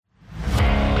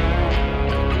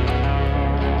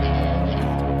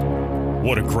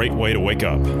What a great way to wake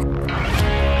up.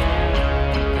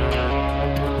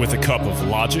 With a cup of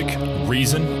logic,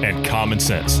 reason, and common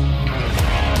sense.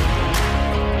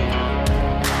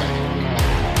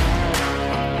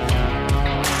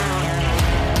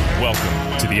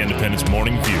 Welcome to the Independence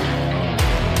Morning View.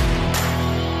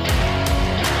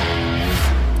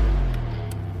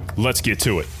 Let's get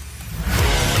to it.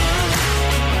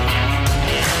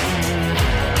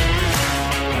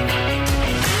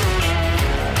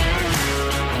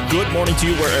 Good morning to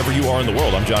you wherever you are in the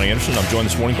world. I'm Johnny Anderson. I'm joined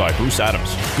this morning by Bruce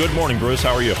Adams. Good morning, Bruce.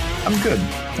 How are you? I'm good.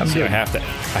 I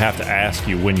have to ask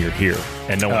you when you're here,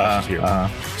 and no one else is here.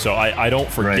 So I don't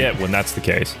forget when that's the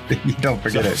case. You don't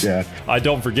forget it, yeah. I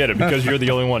don't forget it because you're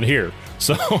the only one here.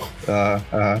 So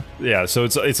yeah, so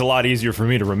it's a lot easier for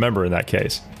me to remember in that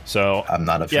case. So I'm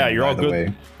not a fan. Yeah, you're all good.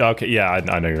 Way. Okay, yeah,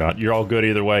 I know you're not. You're all good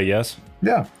either way. Yes.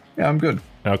 Yeah, I'm good.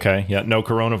 Okay, yeah, no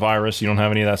coronavirus. You don't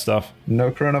have any of that stuff. No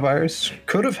coronavirus.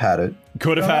 Could have had it.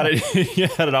 Could have had it. You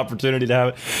had an opportunity to have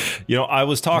it. You know, I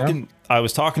was talking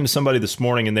to somebody this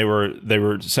morning, and they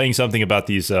were saying something about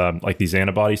these like these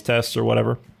antibodies tests or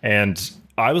whatever. And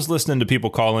I was listening to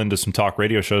people call into some talk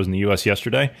radio shows in the U.S.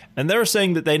 yesterday, and they were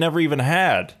saying that they never even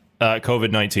had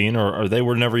COVID-19 or they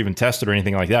were never even tested or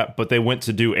anything like that. But they went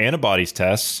to do antibodies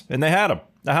tests, and they had them.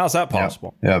 Now, how's that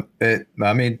possible? Yeah.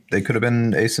 I mean, they could have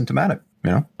been asymptomatic.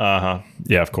 Yeah.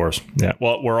 Yeah, of course. Yeah.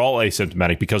 Well, we're all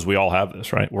asymptomatic because we all have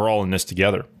this, right? We're all in this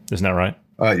together. Isn't that right?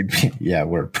 Yeah,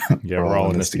 we're all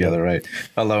in this together, right?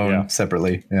 Alone,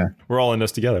 separately. Yeah. We're all in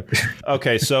this together.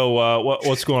 Okay. So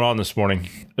what's going on this morning?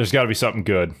 There's got to be something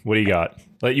good. What do you got?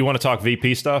 You want to talk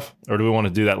VP stuff, or do we want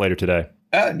to do that later today?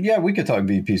 Yeah, we could talk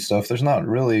VP stuff. I don't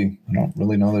really know.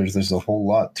 There's a whole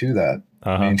lot to that.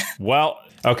 I mean, well,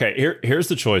 okay, here's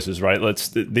the choices, right?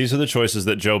 These are the choices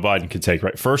that Joe Biden could take,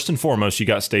 right? First and foremost, you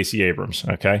got Stacey Abrams,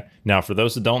 okay? Now, for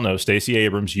those that don't know, Stacey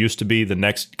Abrams used to be the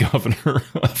next governor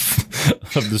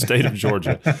of the state of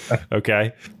Georgia,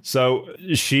 okay? So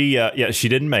she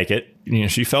didn't make it. You know,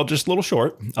 she fell just a little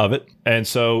short of it. And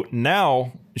so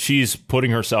now she's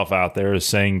putting herself out there as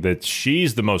saying that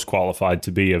she's the most qualified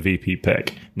to be a VP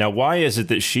pick. Now, why is it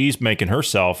that she's making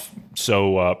herself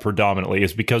so predominantly?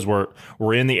 It's because we're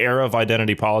in the era of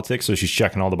identity politics, so she's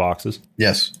checking all the boxes.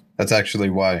 Yes, that's actually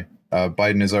why.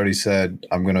 Biden has already said,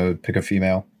 I'm going to pick a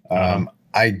female.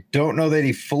 I don't know that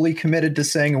he fully committed to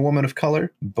saying a woman of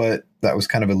color, but that was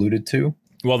kind of alluded to.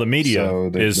 Well, the media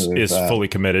is fully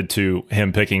committed to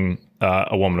him picking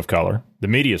a woman of color. The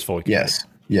media is fully committed.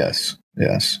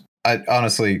 Yes. I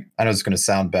honestly know it's going to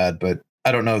sound bad, but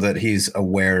I don't know that he's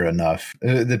aware enough.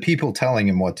 The people telling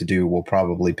him what to do will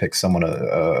probably pick someone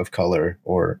of color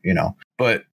or,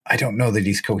 but I don't know that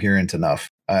he's coherent enough.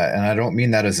 And I don't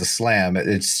mean that as a slam.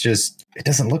 It's just, it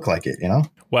doesn't look like it,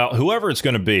 Well, whoever it's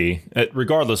going to be,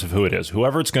 regardless of who it is,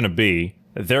 whoever it's going to be,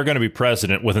 they're going to be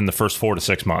president within the first 4 to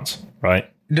 6 months, right?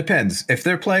 Depends. If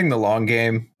they're playing the long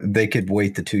game, they could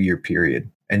wait the 2-year period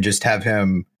and just have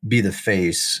him be the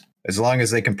face. As long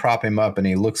as they can prop him up and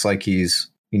he looks like he's,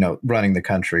 running the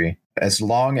country, as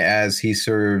long as he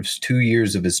serves 2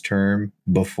 years of his term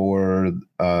before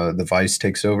the vice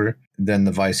takes over, then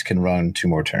the vice can run 2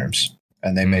 more terms.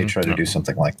 And they may try to do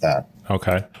something like that.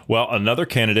 Okay. Well, another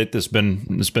candidate that's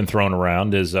been thrown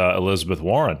around is Elizabeth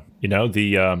Warren.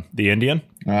 The Indian.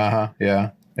 Yeah.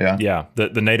 Yeah.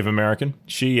 The Native American.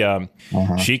 She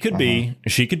could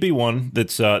be one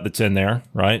that's in there,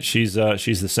 right? She's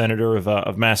the senator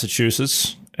of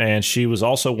Massachusetts. And she was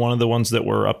also one of the ones that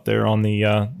were up there on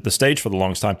the stage for the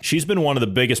longest time. She's been one of the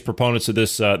biggest proponents of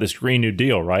this Green New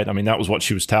Deal, right? I mean, that was what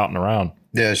she was touting around.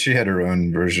 Yeah, she had her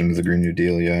own version of the Green New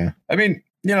Deal, yeah. I mean,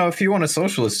 if you want a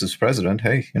socialist as president,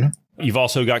 hey, You've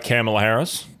also got Kamala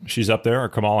Harris. She's up there, or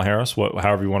Kamala Harris,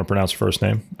 however you want to pronounce her first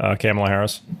name. Kamala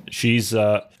Harris. She's,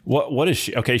 what is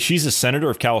she? Okay, she's a senator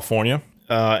of California.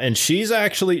 And she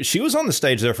was on the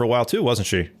stage there for a while too, wasn't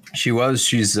she? She was.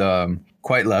 She's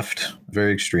quite left,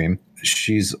 very extreme.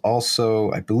 She's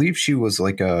also, I believe she was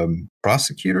like a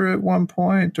prosecutor at one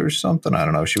point or something. I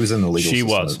don't know. She was in the legal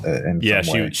system.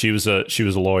 She was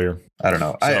a lawyer. I don't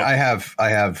know. So, I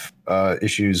have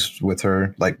issues with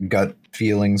her, like gut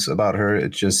feelings about her.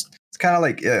 It's kind of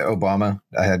like Obama.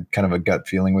 I had kind of a gut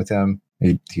feeling with him.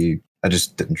 I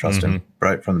just didn't trust him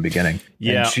right from the beginning.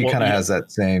 Yeah. And she kind of has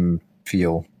that same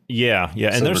feel. Yeah.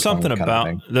 And there's something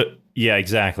about the. Yeah,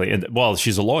 exactly. And well,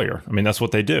 she's a lawyer. I mean, that's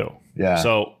what they do. Yeah.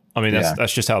 So, I mean,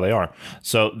 that's just how they are.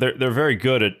 So they're very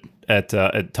good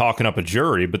at talking up a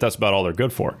jury, but that's about all they're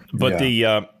good for. But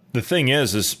the thing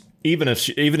is even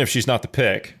if she's not the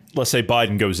pick, let's say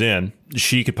Biden goes in,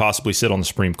 she could possibly sit on the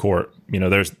Supreme Court.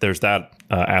 There's that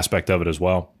aspect of it as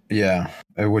well. Yeah,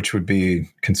 which would be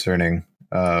concerning.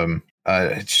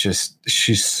 It's just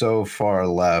she's so far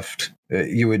left.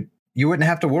 You wouldn't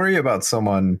have to worry about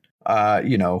someone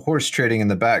horse trading in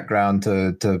the background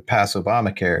to pass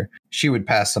Obamacare. She would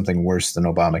pass something worse than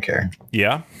Obamacare.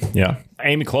 Yeah.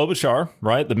 Amy Klobuchar,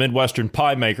 right? The Midwestern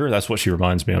pie maker. That's what she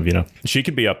reminds me of, She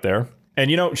could be up there.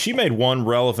 And, she made one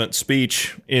relevant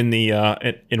speech in the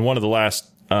in one of the last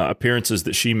appearances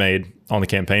that she made on the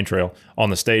campaign trail on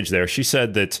the stage there. She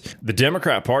said that the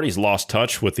Democrat Party's lost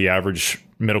touch with the average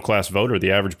middle-class voter,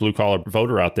 the average blue-collar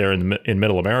voter out there in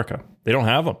middle America. They don't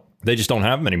have them. They just don't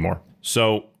have them anymore.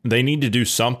 So they need to do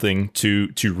something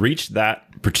to reach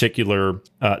that particular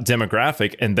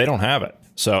demographic, and they don't have it.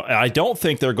 So I don't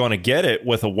think they're going to get it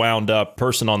with a wound up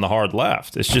person on the hard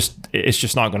left. It's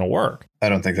just not going to work. I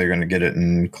don't think they're going to get it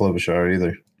in Klobuchar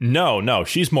either. No,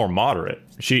 she's more moderate.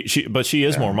 She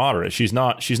is more moderate. She's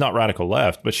not radical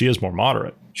left, but she is more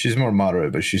moderate. She's more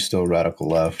moderate, but she's still radical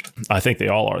left. I think they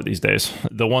all are these days.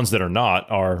 The ones that are not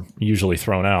are usually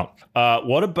thrown out.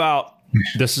 What about,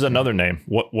 this is another name.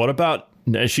 What about,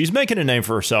 she's making a name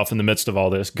for herself in the midst of all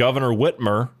this, Governor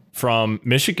Whitmer from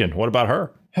Michigan. What about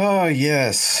her? Oh,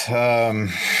 yes. The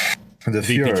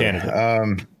VP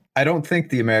candidate. I don't think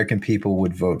the American people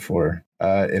would vote for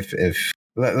her. If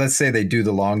let's say they do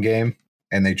the long game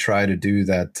and they try to do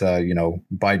that,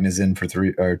 Biden is in for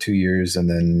 3 or 2 years and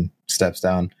then steps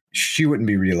down, she wouldn't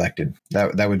be reelected.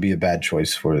 That would be a bad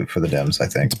choice for the Dems, I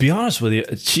think. To be honest with you,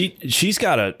 she's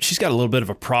got a little bit of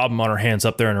a problem on her hands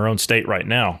up there in her own state right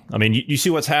now. I mean, you see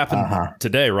what's happened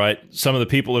today, right? Some of the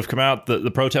people have come out,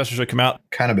 the protesters have come out.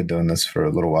 Kind of been doing this for a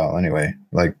little while anyway,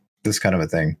 like this kind of a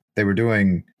thing. They were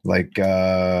doing like,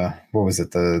 what was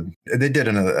it? They did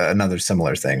another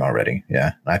similar thing already.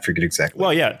 Yeah. I forget exactly.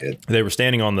 Well, yeah, they were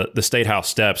standing on the State House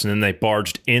steps and then they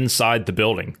barged inside the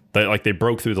building. They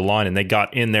broke through the line and they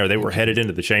got in there. They were headed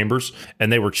into the chambers and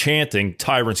they were chanting,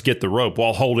 "Tyrants get the rope,"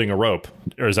 while holding a rope.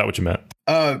 Or is that what you meant?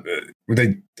 I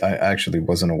actually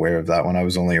wasn't aware of that one. I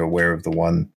was only aware of the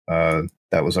one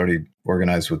that was already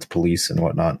organized with the police and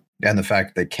whatnot. And the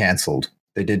fact they canceled.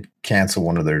 They did cancel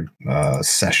one of their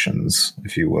sessions,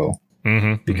 if you will,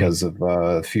 because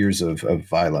of fears of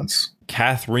violence.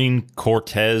 Catherine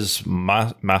Cortez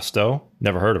Masto.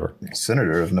 Never heard of her.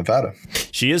 Senator of Nevada.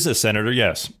 She is a senator,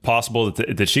 yes. Possible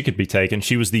that she could be taken.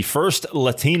 She was the first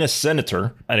Latina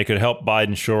senator, and it could help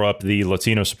Biden shore up the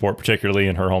Latino support, particularly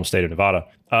in her home state of Nevada.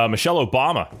 Michelle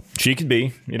Obama. She could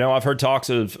be. I've heard talks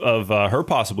of her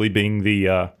possibly being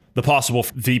the possible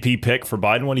VP pick for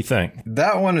Biden. What do you think?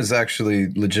 That one is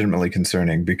actually legitimately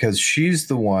concerning because she's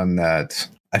the one that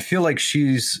I feel like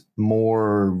she's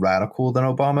more radical than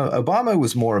Obama. Obama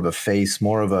was more of a face,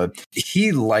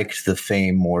 he liked the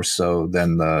fame more so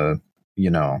than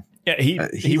Yeah,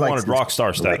 he wanted rock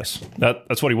star status.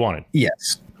 That's what he wanted.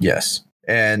 Yes.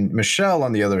 And Michelle,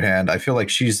 on the other hand, I feel like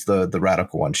she's the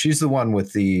radical one. She's the one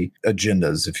with the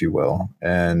agendas, if you will.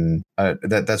 And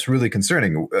that's really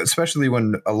concerning, especially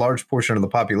when a large portion of the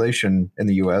population in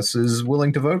the U.S. is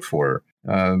willing to vote for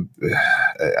her.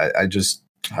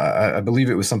 I believe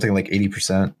it was something like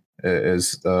 80%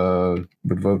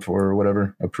 would vote for or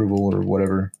whatever, approval or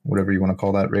whatever you want to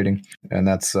call that rating. And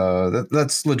that's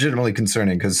legitimately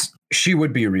concerning because she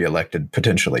would be reelected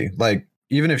potentially. Like,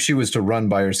 even if she was to run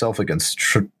by herself against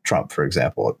Trump, for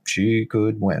example, she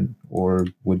could win or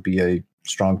would be a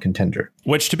strong contender.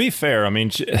 Which, to be fair, I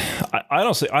mean, I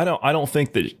don't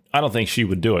think she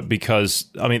would do it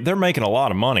because they're making a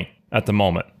lot of money at the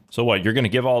moment. So what, you're going to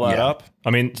give all that up? I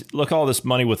mean, look, all this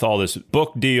money with all this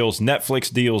book deals,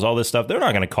 Netflix deals, all this stuff. They're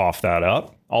not going to cough that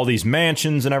up. All these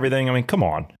mansions and everything. I mean, come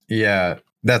on. Yeah.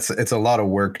 It's a lot of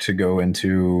work to go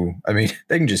into. I mean,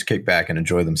 they can just kick back and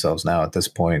enjoy themselves now at this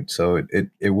point. So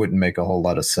it wouldn't make a whole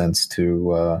lot of sense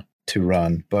to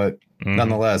run. But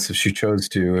nonetheless, if she chose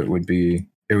to, it would be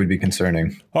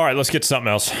concerning. All right, let's get to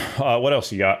something else. What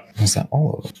else you got? Was that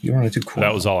all of it? You wanted to Cuomo?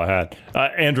 That was all I had.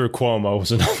 Andrew Cuomo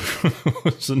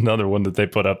was another one that they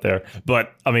put up there.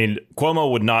 But I mean,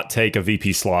 Cuomo would not take a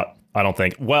VP slot. I don't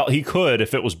think. Well, he could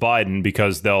if it was Biden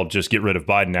because they'll just get rid of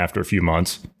Biden after a few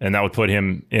months. And that would put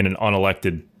him in an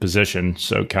unelected position.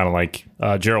 So kind of like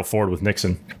Gerald Ford with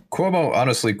Nixon.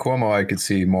 Cuomo, I could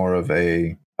see more of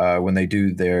a when they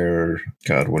do their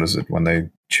when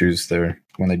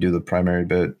they do the primary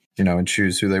bit, and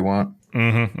choose who they want.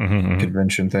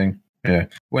 Convention thing. Yeah.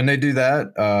 When they do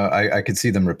that, I could see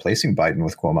them replacing Biden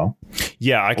with Cuomo.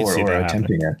 Yeah, I could see that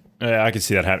attempting happening. Yeah, I could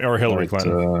see that happening. Or Hillary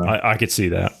Clinton. I could see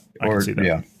that. I could see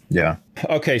that. Yeah.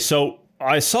 Okay, so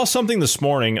I saw something this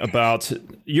morning about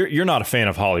you're not a fan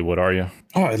of Hollywood, are you?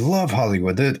 Oh, I love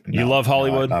Hollywood. You love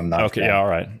Hollywood? No, I'm not. Okay, yeah, all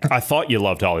right. I thought you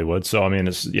loved Hollywood, so I mean,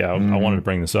 I wanted to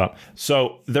bring this up.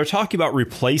 So they're talking about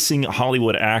replacing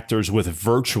Hollywood actors with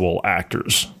virtual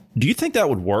actors. Do you think that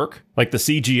would work? Like the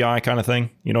CGI kind of thing?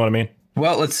 You know what I mean?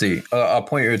 Well, let's see. I'll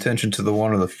point your attention to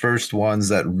one of the first ones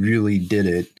that really did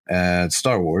it at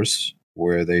Star Wars,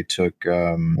 where they took,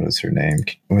 what is her name?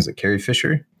 Was it Carrie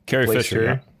Fisher? Carrie Fisher,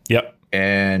 yeah. Yep.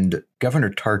 And Governor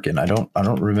Tarkin. I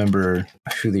don't remember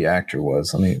who the actor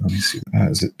was. Let me see.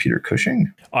 Is it Peter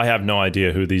Cushing? I have no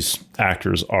idea who these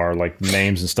actors are, like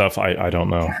names and stuff. I don't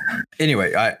know.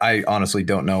 Anyway, I honestly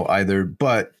don't know either.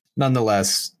 But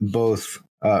nonetheless, both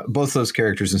those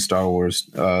characters in Star Wars,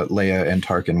 Leia and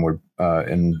Tarkin, were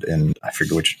and I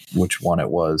forget which one it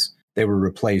was. They were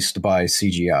replaced by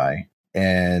CGI,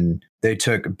 and they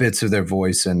took bits of their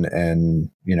voice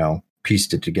and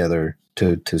pieced it together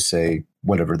to say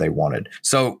whatever they wanted.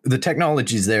 So the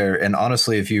technology's there, and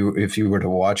honestly, if you were to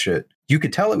watch it, you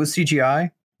could tell it was CGI,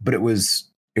 but it was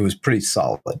pretty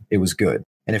solid. It was good.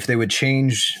 And if they would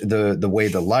change the way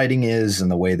the lighting is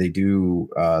and the way they do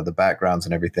the backgrounds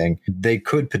and everything, they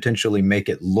could potentially make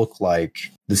it look like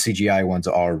the CGI ones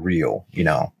are real,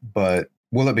 But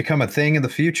will it become a thing in the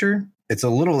future? It's a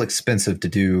little expensive to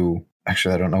do.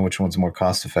 Actually, I don't know which one's more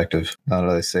cost effective. Now that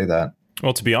I say that.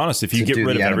 Well, to be honest, if you get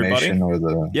rid of everybody,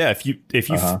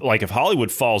 if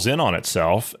Hollywood falls in on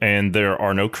itself and there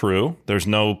are no crew, there's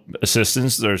no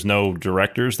assistants, there's no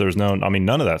directors, none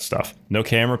of that stuff. No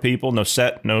camera people, no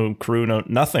set, no crew, no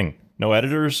nothing, no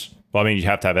editors. Well, I mean, you'd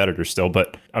have to have editors still,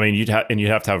 but I mean, you'd have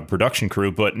to have a production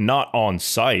crew, but not on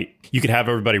site. You could have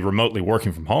everybody remotely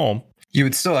working from home. You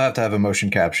would still have to have a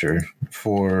motion capture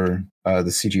for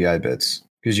the CGI bits,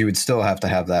 because you would still have to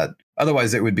have that.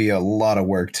 Otherwise, it would be a lot of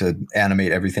work to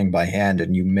animate everything by hand,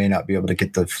 and you may not be able to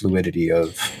get the fluidity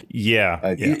of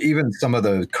even some of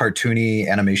the cartoony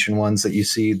animation ones that you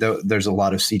see. There's a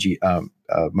lot of CG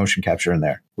motion capture in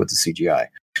there with the CGI.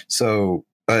 So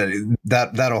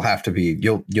that'll have to be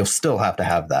you'll still have to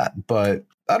have that. But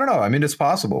I don't know. I mean, it's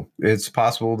possible. It's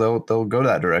possible they'll go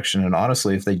that direction. And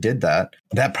honestly, if they did that,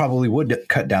 that probably would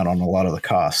cut down on a lot of the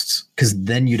costs, because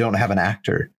then you don't have an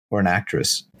actor or an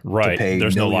actress. Right.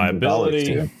 There's no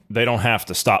liability. They don't have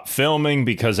to stop filming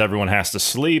because everyone has to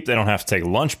sleep. They don't have to take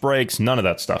lunch breaks. None of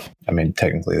that stuff. I mean,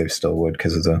 technically they still would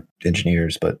because of the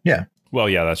engineers, but yeah. Well,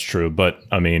 yeah, that's true. But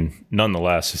I mean,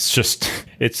 nonetheless,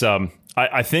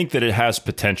 I think that it has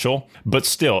potential, but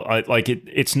still,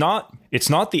 it's not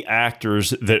the actors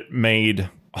that made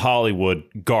Hollywood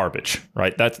garbage,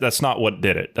 right? That's not what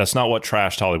did it. That's not what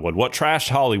trashed Hollywood. What trashed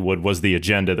Hollywood was the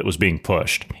agenda that was being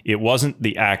pushed. It wasn't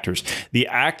the actors. The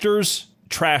actors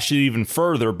trashed it even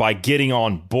further by getting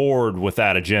on board with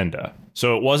that agenda.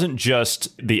 So it wasn't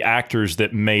just the actors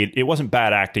that it wasn't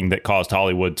bad acting that caused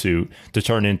Hollywood to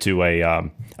turn into a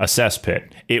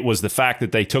cesspit. It was the fact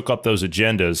that they took up those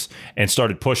agendas and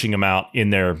started pushing them out in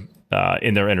their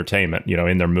entertainment,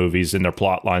 in their movies, in their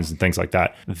plot lines and things like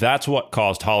that. That's what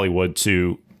caused Hollywood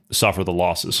to suffer the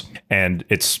losses. And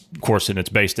it's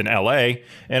based in LA.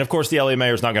 And of course, the LA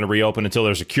mayor is not going to reopen until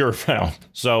there's a cure found.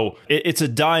 So it's a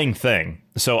dying thing.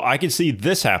 So I could see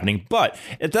this happening, but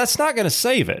that's not going to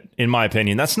save it, in my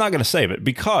opinion. That's not going to save it,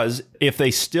 because if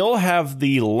they still have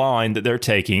the line that they're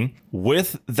taking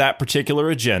with that particular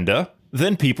agenda,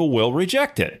 then people will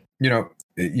reject it.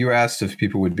 You asked if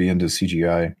people would be into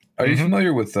CGI. Are you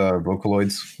familiar with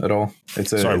Vocaloids at all?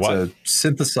 It's a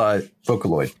synthesized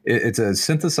Vocaloid. It's a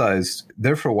synthesized.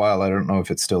 There for a while, I don't know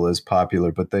if it still is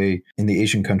popular, but in the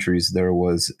Asian countries, there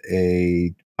was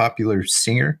a popular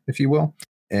singer, if you will.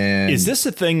 And is this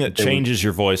a thing that changes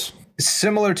your voice?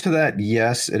 Similar to that,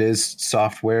 yes, it is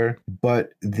software,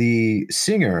 but the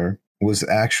singer was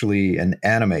actually an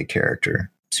anime character,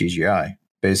 CGI,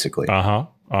 basically.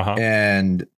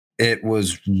 And it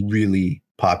was really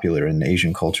popular in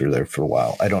Asian culture there for a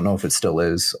while. I don't know if it still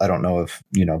is. I don't know if,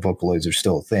 Vocaloids are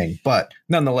still a thing. But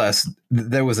nonetheless,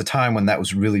 there was a time when that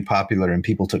was really popular and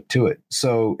people took to it.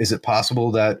 So is it possible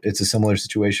that it's a similar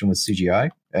situation with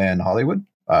CGI and Hollywood?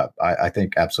 I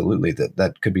think absolutely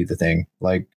that could be the thing.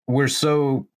 Like, we're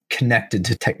so connected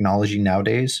to technology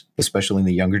nowadays, especially in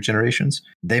the younger generations.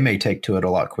 They may take to it a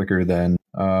lot quicker than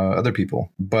other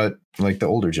people, but like the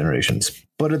older generations.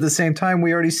 But at the same time,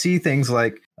 we already see things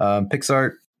like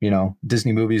Pixar,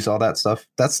 Disney movies, all that stuff.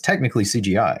 That's technically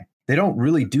CGI. They don't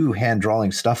really do hand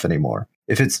drawing stuff anymore.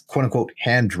 If it's quote unquote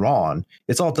hand drawn,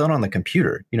 it's all done on the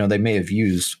computer. They may have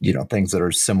used, things that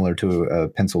are similar to a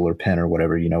pencil or pen or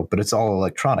whatever, but it's all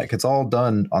electronic. It's all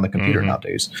done on the computer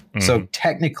nowadays. So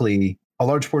technically, a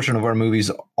large portion of our movies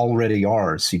already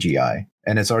are CGI,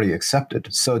 and it's already accepted.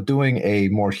 So doing a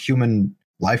more human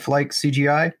lifelike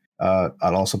CGI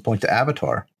I'd also point to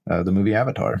Avatar, the movie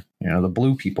Avatar. The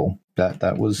blue people.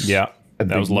 That was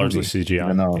That was largely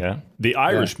CGI. The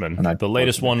Irishman, the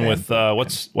latest one with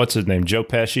what's his name, Joe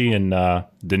Pesci and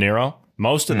De Niro.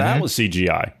 Most of that was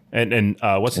CGI. And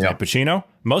what's his name, Pacino?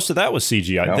 Most of that was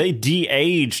CGI. Yep. They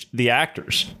de-aged the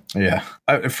actors. Yeah.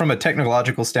 From a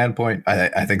technological standpoint,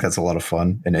 I think that's a lot of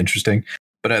fun and interesting.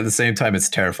 But at the same time, it's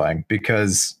terrifying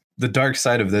because the dark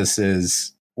side of this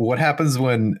is what happens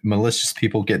when malicious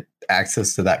people get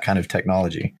access to that kind of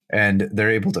technology and they're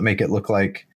able to make it look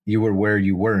like you were where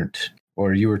you weren't,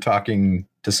 or you were talking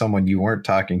to someone you weren't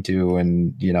talking to,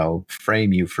 and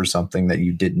frame you for something that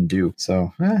you didn't do.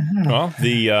 So, I don't know.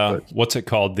 Well, what's it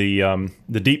called? The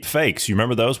deep fakes. You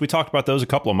remember those? We talked about those a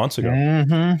couple of months ago.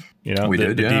 Mm-hmm. We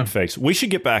did, the deep fakes. We should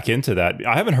get back into that.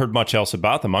 I haven't heard much else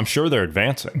about them. I'm sure they're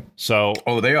advancing. So,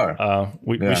 they are.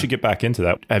 We should get back into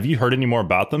that. Have you heard any more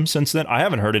about them since then? I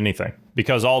haven't heard anything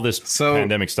because all this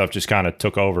pandemic stuff just kind of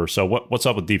took over. So, what's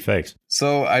up with deep fakes?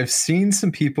 So, I've seen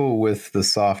some people with the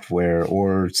software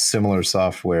or similar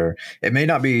software. It may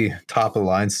not be top of the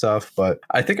line stuff, but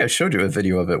I think I showed you a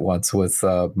video of it once with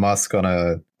Musk on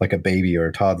a baby or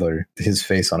a toddler, his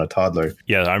face on a toddler.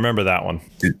 Yeah, I remember that one.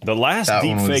 The last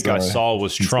deep fake I saw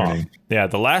was Trump. Yeah,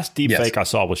 the last deep fake I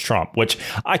saw was Trump, which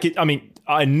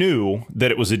I knew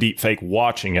that it was a deep fake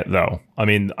watching it though. I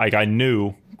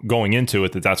knew going into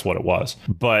it that's what it was.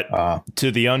 But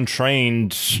to the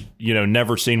untrained,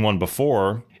 never seen one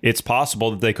before, it's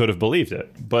possible that they could have believed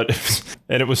it. But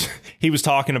he was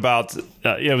talking about,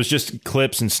 it was just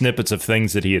clips and snippets of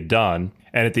things that he had done.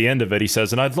 And at the end of it, he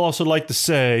says, and I'd also like to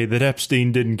say that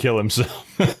Epstein didn't kill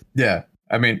himself. Yeah.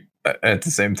 At the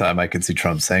same time, I could see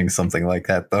Trump saying something like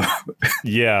that, though.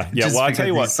 Yeah. Well, I tell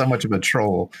you what, he's so much of a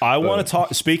troll. I want to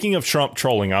talk. Speaking of Trump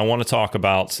trolling, I want to talk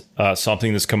about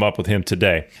something that's come up with him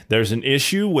today. There's an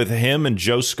issue with him and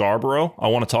Joe Scarborough. I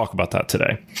want to talk about that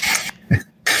today.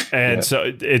 And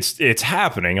so it's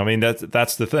happening.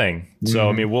 That's the thing.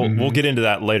 So we'll get into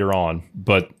that later on.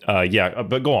 But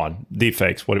but go on.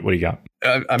 Deepfakes. What do you got?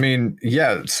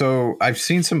 So I've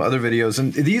seen some other videos,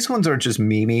 and these ones are just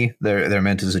memey. They're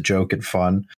meant as a joke and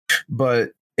fun,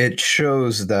 but it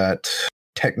shows that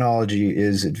technology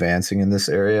is advancing in this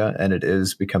area, and it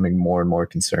is becoming more and more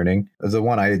concerning. The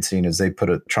one I had seen is they put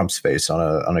a Trump's face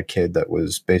on a kid that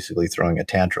was basically throwing a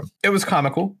tantrum. It was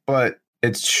comical, but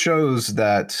it shows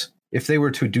that if they were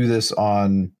to do this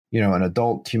on an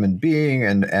adult human being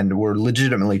and were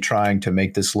legitimately trying to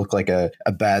make this look like a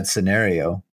bad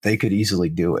scenario, they could easily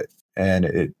do it. And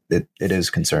it is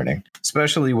concerning,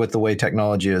 especially with the way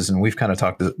technology is. And we've kind of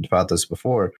talked about this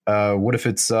before. What if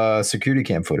it's security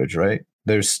cam footage, right?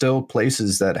 There's still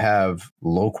places that have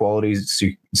low quality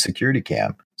security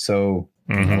cam. So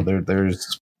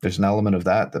there's an element of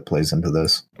that plays into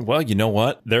this. Well, you know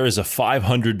what? There is a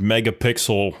 500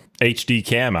 megapixel HD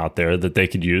cam out there that they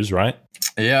could use, right?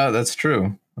 Yeah, that's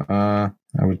true. I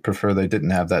would prefer they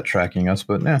didn't have that tracking us,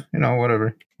 but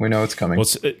whatever. We know it's coming.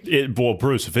 Well,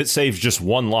 Bruce, if it saves just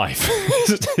one life,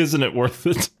 isn't it worth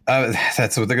it?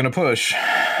 That's what they're going to push.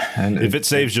 And if it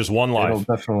saves just one life,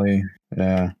 it'll definitely,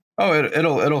 yeah. Oh,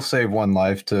 it'll save one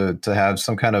life to have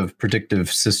some kind of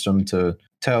predictive system to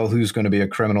tell who's going to be a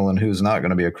criminal and who's not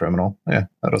going to be a criminal. Yeah,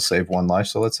 that'll save one life.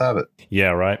 So let's have it. Yeah,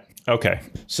 right. Okay.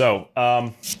 So,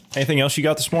 anything else you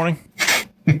got this morning?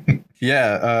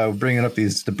 Bringing up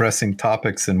these depressing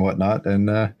topics and whatnot.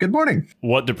 And good morning.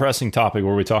 What depressing topic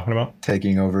were we talking about?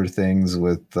 Taking over things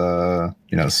with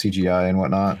CGI and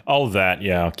whatnot. All of that,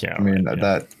 yeah. Okay.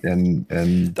 That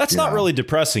and that's not really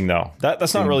depressing though.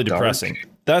 That's not really depressing.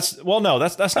 That's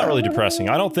not really depressing.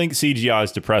 I don't think CGI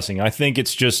is depressing. I think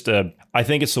it's just I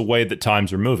think it's the way that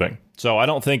times are moving. So I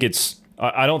don't think it's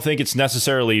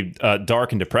necessarily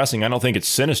dark and depressing. I don't think it's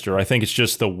sinister. I think it's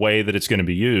just the way that it's going to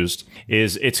be used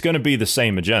it's going to be the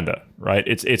same agenda, right?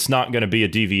 It's not going to be a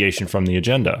deviation from the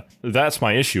agenda. That's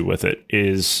my issue with it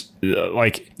is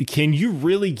can you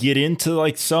really get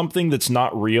into something that's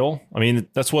not real?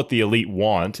 That's what the elite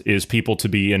want, is people to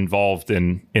be involved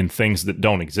in things that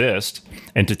don't exist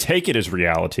and to take it as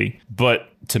reality. But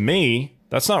to me,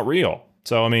 that's not real.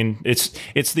 So,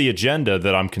 it's the agenda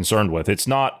that I'm concerned with. It's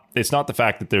not the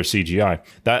fact that they're CGI.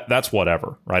 That's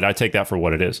whatever, right? I take that for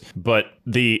what it is. But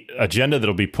the agenda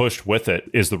that'll be pushed with it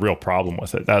is the real problem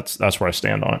with it. That's where I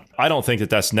stand on it. I don't think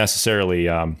that that's necessarily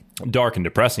dark and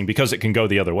depressing, because it can go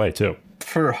the other way too.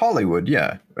 For Hollywood,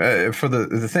 yeah. For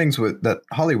the things that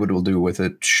Hollywood will do with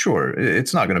it, sure,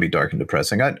 it's not going to be dark and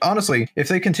depressing. Honestly, if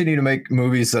they continue to make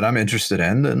movies that I'm interested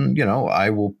in, then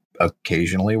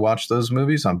occasionally watch those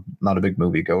movies. I'm not a big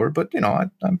movie goer, but I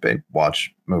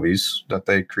watch movies that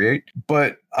they create.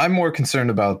 But I'm more concerned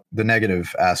about the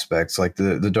negative aspects, like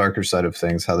the darker side of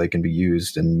things, how they can be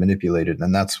used and manipulated.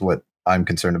 And that's what I'm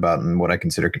concerned about and what I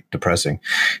consider depressing.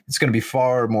 It's going to be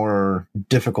far more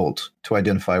difficult to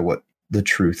identify what the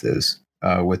truth is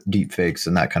with deep fakes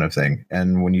and that kind of thing.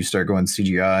 And when you start going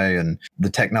CGI and the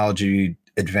technology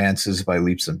advances by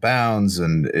leaps and bounds,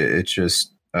 and it's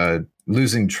just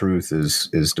losing truth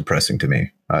is depressing to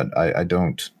me. I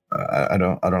don't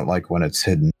like when it's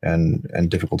hidden and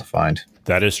difficult to find.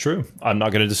 That is true. I'm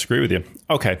not going to disagree with you.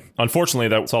 Okay. Unfortunately,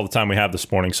 that's all the time we have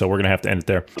this morning, so we're going to have to end it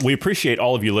there. We appreciate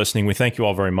all of you listening. We thank you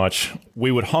all very much. We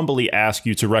would humbly ask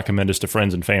you to recommend us to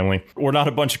friends and family. We're not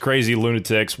a bunch of crazy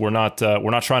lunatics. We're not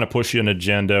trying to push you an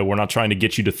agenda. We're not trying to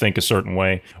get you to think a certain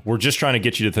way. We're just trying to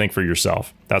get you to think for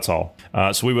yourself. That's all.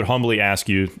 So we would humbly ask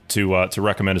you to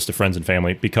recommend us to friends and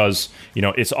family, because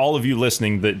it's all of you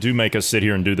listening that do make us sit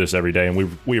here and do this every day,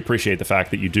 and we appreciate the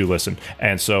fact that you do listen.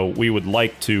 And so we would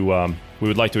like to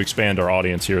expand our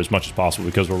audience here as much as possible,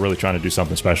 because we're really trying to do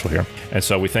something special here. And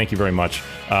so we thank you very much.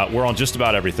 We're on just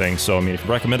about everything. So, if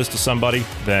you recommend us to somebody,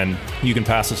 then you can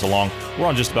pass us along. We're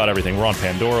on just about everything. We're on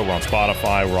Pandora. We're on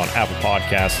Spotify. We're on Apple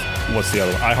Podcasts. What's the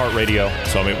other one? iHeartRadio.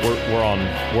 So,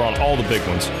 we're on all the big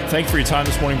ones. Thank you for your time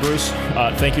this morning, Bruce.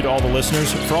 Thank you to all the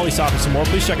listeners. For all these topics and more,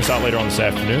 please check us out later on this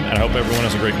afternoon. And I hope everyone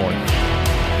has a great morning.